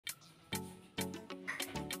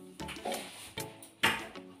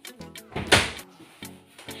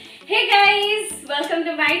Hey guys, welcome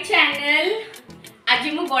to my channel. आज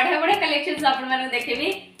मैं बढ़िया बढ़िया कलेक्शंस आपण माने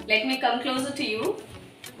देखेबी. Let me come closer to you.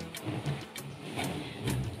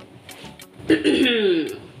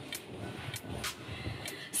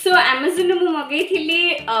 So Amazon में मगई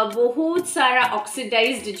थिली बहुत सारा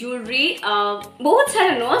oxidized jewelry बहुत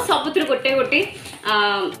सारा नो सबुत्र गोटे गोटे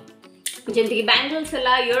जेमती कि बैंगल्स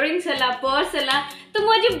हला इयरिंग्स हला पर्स हला तो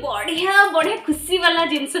मुझे बढ़िया बढ़िया खुशी वाला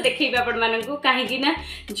जिनस देखैबे आपण माननकु काहे कि ना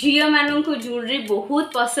झियो माननकु ज्वेलरी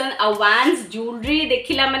बहुत पसंद आ वांस ज्वेलरी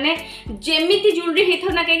देखिला माने जेमिति ज्वेलरी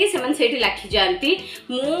हेथो ना काहे कि सेमन सेठी लाखी जानती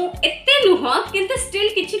मु एते नुह किंतु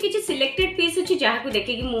स्टिल किछि किछि सिलेक्टेड पीस अछि जहा को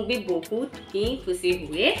देखि कि मु भी बहुत ही खुशी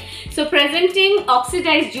हुए. सो presenting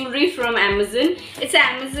oxidised jewellery from Amazon. It's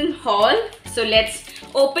an Amazon haul. So let's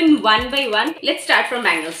open one by one. Let's start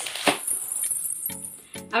from bangles.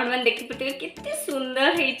 आप देखी पड़ते कितने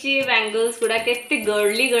सुंदर हेची बैंगल्स गुड़ा केते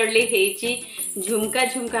गर्ली गर्ली हेची झुमका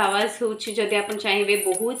झुमका आवाज होची जदि आपण चाहिबे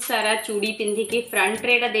बहुत सारा चूड़ी पिंधी के फ्रंट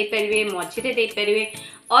रे दे परिबे मझी रे दे परिबे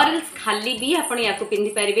और खाली भी आपण याको पिंधी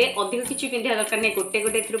परिबे अधिक किछि पिंधिया दरकार नै गोटे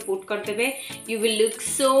गोटे थ्रू पुट कर देबे you will look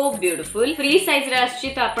so beautiful. Free size रे आछि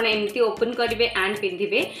तो आपण एमती ओपन करिवे एंड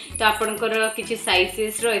पिंधिबे तो आपनकर किछि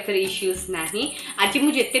साइजेस रो एथर इश्यूज नाही. आज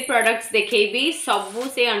मु जते प्रोडक्ट्स देखेबी सबु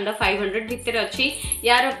से अंडर 500 भीतर अछि.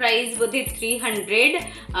 यार प्राइस बोधे 300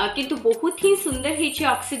 किंतु बहुत ही सुंदर हेछि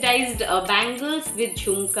ऑक्सीडाइज्ड बैंगल्स विथ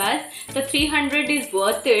झुमकास तो 300 इज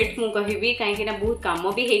वर्थ इट मु कहिबी काहे कि ना बहुत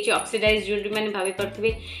काम भी हेछि ऑक्सीडाइज्ड ज्वेलरी माने भाबे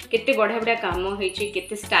करथबे केते बढ़िया बढ़िया काम होइछि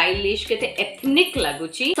केते स्टाइलिश केते एथनिक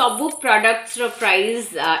लागुछि. सब प्रोडक्ट्स रो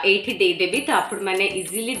प्राइस एठी दे देबी तो आपण माने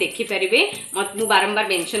इजीली देखि परिबे मत मु बारंबार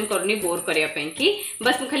मेंशन करनी बोर करिया पई कि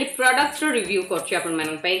बस मु खाली प्रोडक्ट्स रो रिव्यू करछि आपण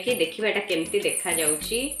मानन पई कि देखिबा एटा केमती देखा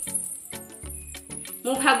जाउछि.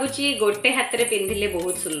 मु भाबुछि गोटे हाथ रे पिंधिले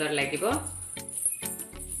बहुत सुंदर लागिबो.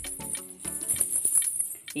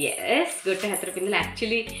 यस गोटे हाथ रे पिंधिले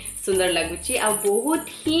एक्चुअली सुंदर लगुची आ बहुत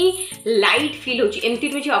ही लाइट फील होची. एमती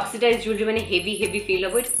मुझे ऑक्सीडाइज्ड ज्वेलरी माने हेवी हेवी फील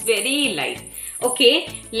हो it's very light. Okay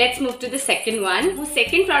let's move to the second one. मु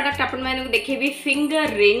सेकंड प्रोडक्ट आपण माने देखेबी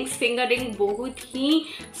फिंगर रिंग्स. फिंगर रिंग बहुत ही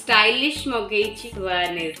stylish मगेची.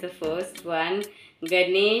 One is the first one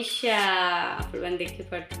Ganesha. आपण देखि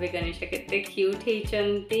पड़तबे गणेशा केते cute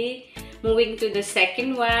हेचंती. Moving to the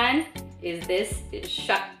second one is this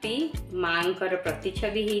शक्ति मांकर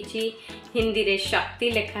प्रतिछवि हेची हिंदी रे शक्ति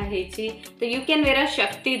लेखा हेची तो यू कैन वेयर अ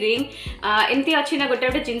शक्ति रिंग. एमती अछि ना गोटे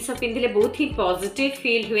गोटे जिंस पिंधिले बहुत ही पॉजिटिव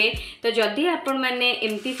फील हुए तो जदि आपण माने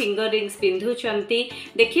एमती फिंगर रिंग्स पिंधु चंती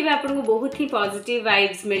देखिबे आपण को बहुत ही पॉजिटिव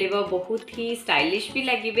वाइब्स मिलिबो बहुत ही स्टाइलिश भी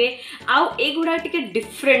लागिबे आ ए गुडा टिके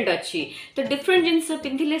डिफरेंट अछि तो डिफरेंट जिंस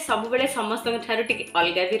पिंधिले सब बेले समस्त थारो टिके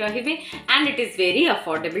अलगा भी रहिबे and it is very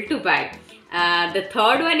affordable to bye. The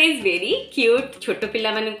third one is very cute. छोटो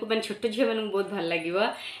पिला मानकु मन छोटो झियो मानकु बहुत भल लागिवो.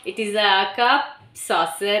 It is a cup,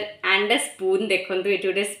 saucer and a spoon. देखंतु एठी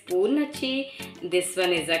गोटे स्पून अछि. This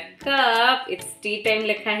one is a cup. It's tea time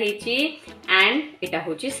लेखा हेची and एटा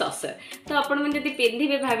होची saucer. तो आपण मन जदी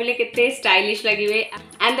पिंधिबे भाबिले केते stylish लागिवे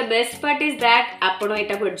and the best part is that आपण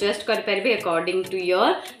एटा को एडजस्ट कर परबे according to your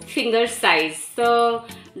finger size. So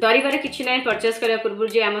डरिबार किछि नै परचेस करिया पूर्व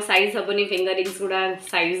जे हम size हबनी finger rings गुडा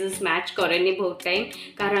sizes match करेनी बहुत टाइम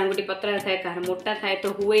कार अंगुठी पतला थाए कार मोटा थाए तो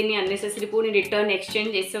हुए नि अननेसेसरी पुनी रिटर्न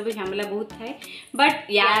एक्सचेंज ए सब झमेला बहुत थाए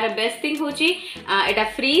बट यार बेस्ट थिंग होची एटा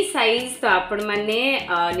फ्री साइज तो आपण माने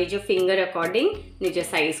निज फिंगर अकॉर्डिंग निज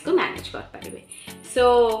साइज को मैनेज कर पारिबे. सो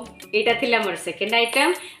एटा थिला मोर सेकंड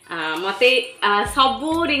आइटम. मते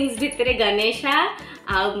सबो रिंग्स भितरे गणेशा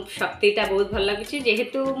आ शक्तिटा बहुत भल लगुची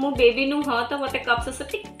जेहेतु मु बेबी नु ह तो मते कप से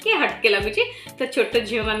टिके हटके लगुची तो छोटो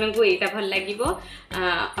झियो मानन को एटा भल लागिवो.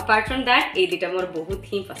 अपार्ट फ्रॉम दैट ए दिटा मोर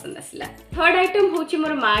बहुत ही पसंद आसला. थर्ड आइटम होची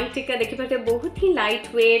मोर मांग टिका देखि परते बहुत ही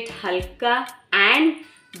लाइट वेट हल्का एंड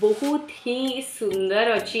बहुत ही सुंदर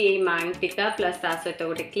अच्छी ये मांग टिका प्लस ता सहित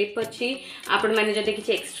गोटे क्लिप अच्छी. आपण माने जदि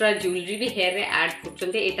किछि एक्स्ट्रा ज्वेलरी भी हेयर रे ऐड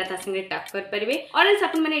करचंते एटा ता संगे टक कर परिबे और एल्स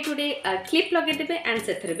आपण माने एटोडे क्लिप लगे देबे एंड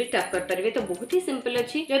सेथरे भी टक कर परिबे तो बहुत ही सिंपल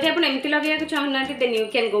अच्छी. जदि आपण एमति लगेया को चाहनाते then you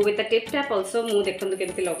can go with the tip tap also. मु देखंतु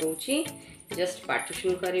केमति लगाउची just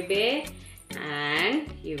partition करिबे and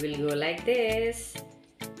you will go like this.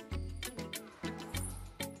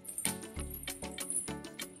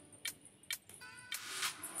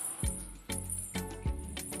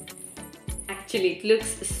 Actually it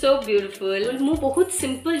looks so beautiful. मु बहुत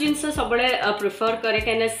सिंपल जिनस सबले प्रेफर करे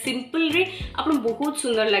कहीं सिंपल रे आपन बहुत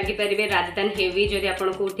सुंदर लगी पारे रादर देन हेवी जदि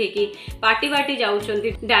आपन को उठे कि पार्टी वार्टी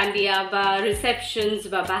जाउछंती डांडिया बा रिसेप्शंस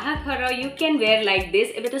बा बाहाघर you can wear like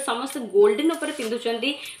this एबे तो समस्त गोल्डन ऊपर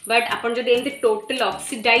पिंधुचंती बट आपन जदि एंते टोटल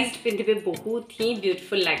ऑक्सीडाइज्ड पिंधिबे बहुत ही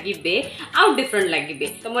ब्यूटीफुल लागिबे आउ डिफरेंट लागिबे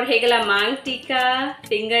तमर हे गेला मांग टीका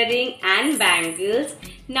finger ring and bangles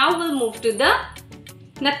now will move to the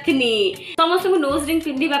नथनी समस्त को नोज रिंग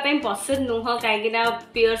पिंधिबा पय पसंद नुह काहे ना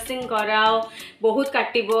पियर्सिंग कराओ बहुत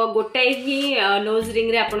काटिबो गोटाई ही नोज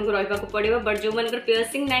रिंग रे आपन को रहबा को पड़िबो बट जो मनकर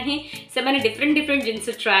पियर्सिंग नाही से माने different different jeans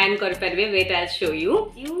try and कर परबे wait I show you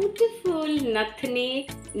beautiful Nathni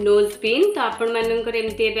nose pin तो आपन मनकर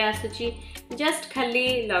एमती एबे आसुची जस्ट खाली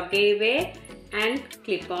लगेबे and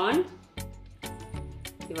clip on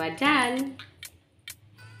you are done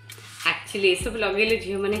actually सब लगे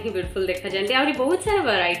झील मैंने ही ब्यूटीफुल देखा जाते और बहुत सारा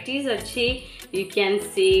वैराइटीज अच्छी you can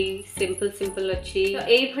see simple simple अच्छी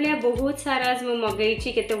तो ये बहुत सारा मु मगई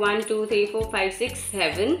केते 1 2 3 4 5 6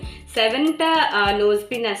 7 7टा नोज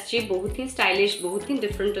पिन आछि बहुत ही स्टाइलिश बहुत ही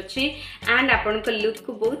डिफरेंट अच्छी एंड आपन को लुक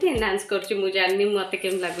को बहुत एनहांस करछि मु जाननी मते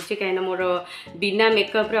केम लागुछि काहे ना मोर बिना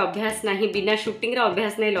मेकअप रे अभ्यास नाही बिना शूटिंग रे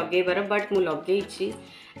अभ्यास नाही लगेबार बट मु लगेछि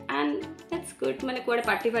and that's good माने कोडे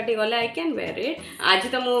पार्टी पार्टी गला I can wear it आज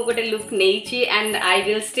तो मु गोटे look नेइछि and I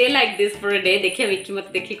will stay like this for a day देखिए विकी मत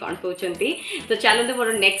देखि कोन कहउछंती तो चलो तो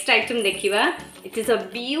मोर नेक्स्ट आइटम देखिबा it is a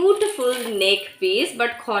beautiful neck piece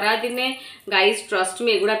but खरा दिने गाइस ट्रस्ट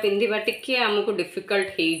मी एगुडा पिंधिबा टिके हमको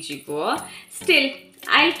डिफिकल्ट हे जिवो still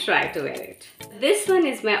I'll try to wear it. This one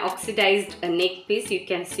is my oxidized neck piece. You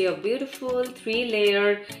can see a beautiful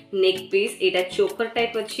 3-layer neck piece. Eta choker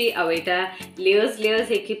type अच्छी और एटा layers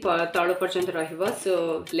है कि तଳ पर्यंत रहिबो. So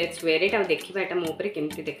let's wear it. और देखिबा एटा मो ऊपर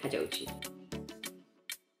केमती देखा जाउची.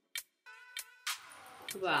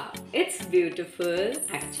 Wow, it's beautiful.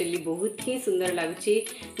 Actually बहुत ही सुंदर लागुची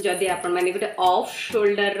जदि आपण माने गोटे ऑफ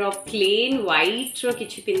शोल्डर रो प्लेन व्हाइट रो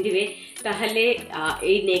किछि पिंदिबे ताहले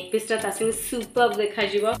ए नेक पीस ता तासे सुपर देखा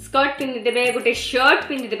जिवो स्कर्ट पिंदि देबे गोटे शर्ट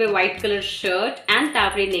पिंदि देबे व्हाइट कलर शर्ट एंड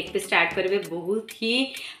तापरे नेक पीस स्टार्ट करबे बहुत ही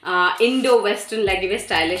इंडो वेस्टर्न लागिबे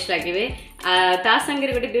स्टाइलिश लागिबे ता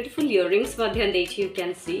संगे गोटे ब्यूटीफुल इयररिंग्स मध्य देछि यू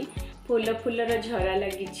कैन सी फूल फूलर झरा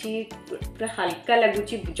लगी पूरा हल्का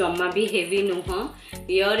लगुच जमा भी हेवी नुह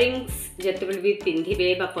इयररिंग्स जिते भी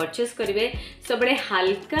पिंधे परचेस करेंगे सब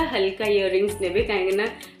हल्का हल्का इयररिंग्स ने कहीं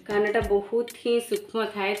कानटा बहुत ही सूक्ष्म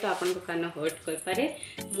थाए तो आपन को कान हर्ट कर पारे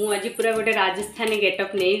मु आज पूरा गोटे राजस्थानी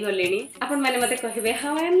गेटअप नहीं गलेनी आपन माने मते कहबे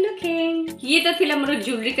हाउ आई एम लुकिंग ये तो थिला मोर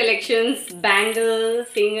jewellery collections bangle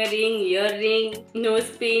fingering earring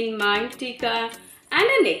nose pin मांग टीका एंड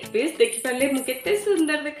अ नेक पीस देखि पाले मु केते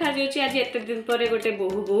सुंदर देखा जाउची आज एते दिन परे गोटे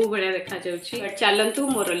बहु बढिया देखा जाउची बट चलंतु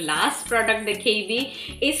मोर लास्ट प्रोडक्ट देखैबी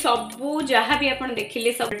ए सबु जहां भी आपण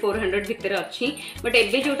देखिले सब 400 भीतर अछि बट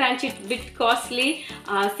एबे जोटा आछि बिट कॉस्टली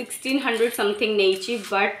 1600 समथिंग नेछि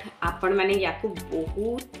बट आपण माने याकू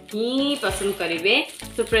बहुत ही पसंद करिवे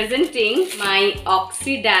सो presenting my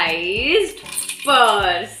oxidised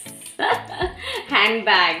purse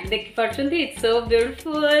handbag देखि परछंती इट्स सो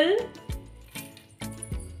ब्यूटीफुल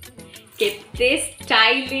केते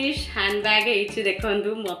स्टाइलिश हैंडबैग है देखंतु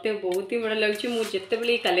मते बहुत ही बड़ा लगछि मु जत्ते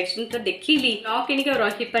बेले कलेक्शन तो देखिली न किनि के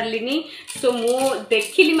रही परलिनी सो मु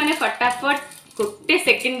देखिली माने फटाफट गोटे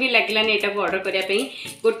सेकंड भी लगलानी एटा को ऑर्डर करिया पई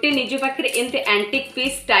गोटे निजो पाखरे एंते एंटिक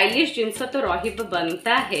पीस स्टाइलिश जिंस तो रहिब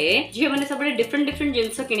बनता है जे माने सब डिफरेंट डिफरेंट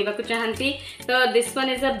जिंस किनिबा को चाहंती तो this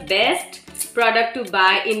one is a best product to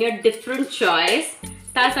bye in your different choice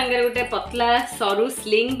ता संगे गोटे पतला सरू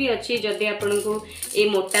स्लिंग भी अच्छी जदि आपन को ए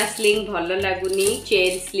मोटा स्लिंग भल लागुनी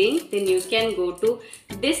chain sling then you can go to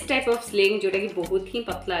this type of sling जोटा कि बहुत ही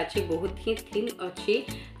पतला अच्छी बहुत ही थिन अच्छी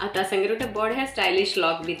आ ता संगे गोटे बढ़िया स्टाइलिश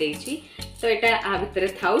लॉक भी देछि तो एटा आ भितर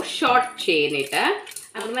थाउ शॉर्ट चेन एटा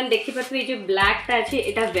आपण मन देखि पथबे जे ब्लैक ता अछि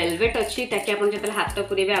एटा वेलवेट अछि ताकि आपण जतल हाथ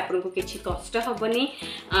पुरेबे आपण को किछि कष्ट हबनी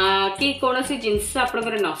कि कोनोसी जिंस आपण को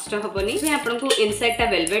नष्ट हबनी जे आपण को इनसाइड ता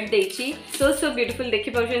वेलवेट देछि सो ब्यूटीफुल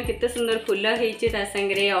देखि पाउछन किते सुंदर फुल हेछि ता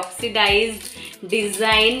संगे ऑक्सीडाइज्ड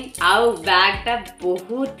डिजाइन आउ बैग ता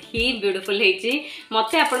बहुत ही ब्यूटीफुल हेछि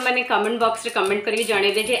मते आपण माने कमेंट बॉक्स रे कमेंट करिवि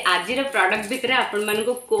जणेबे जे आजिर प्रोडक्ट भितरे आपण मन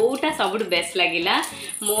को कोटा सबुट बेस्ट लागिला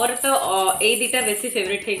मोर तो ए दिटा बेसी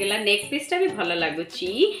फेवरेट हे गेला नेक पीस ता भी भलो लागुछि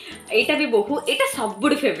एटा भी बहु एटा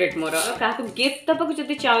सबुड फेवरेट मोर का गिफ्ट तपक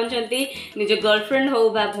जति चाहउचंती निज गर्लफ्रेंड हो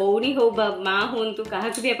बा भौनी हो बा मां होंतु काहा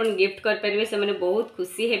भी अपन गिफ्ट कर परबे से माने बहुत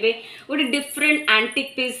खुशी हेबे ओटे डिफरेंट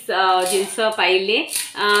एंटिक पीस जिंस पाइले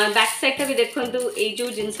बैक साइड का भी देखंतु ए जो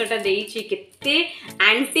जिंसटा देइछि केते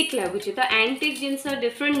एंटिक लागुछि तो एंटिक जिंस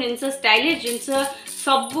डिफरेंट जिंस स्टाइलिश जिंस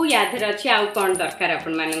सबु याद अछि आ कोन दरकार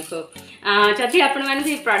अपन मानको जदि आपण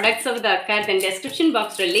माने प्रोडक्ट सब दरकार देन डिस्क्रिप्शन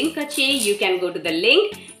बॉक्स रे लिंक अच्छी you can go to the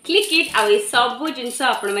link click it आ सब जिनस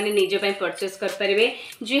आपण मैंने निज परचेस करेंगे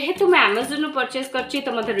जेहेतु मैं अमेजन परचेस कर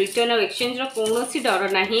तो मतलब रिटर्न और एक्सचेंज कौन डर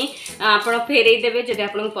ना आप फेरई देवे जब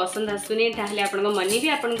आपको पसंद आसुनी आपन मनी भी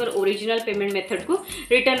आपंकर ओरिजिनल पेमेंट मेथड को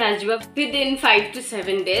return आसवा with in 5 to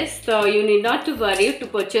 7 days तो you need not to worry to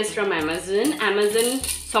purchase from Amazon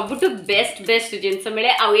सबुठ best जिनस मिले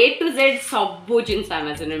आउ A to Z सबू जिनस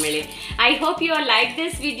अमेजन मिले I hope you are like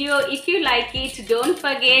this video if you like it don't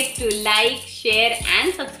forget to like share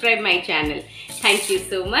and subscribe my channel. Thank you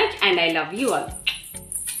so much and I love you all.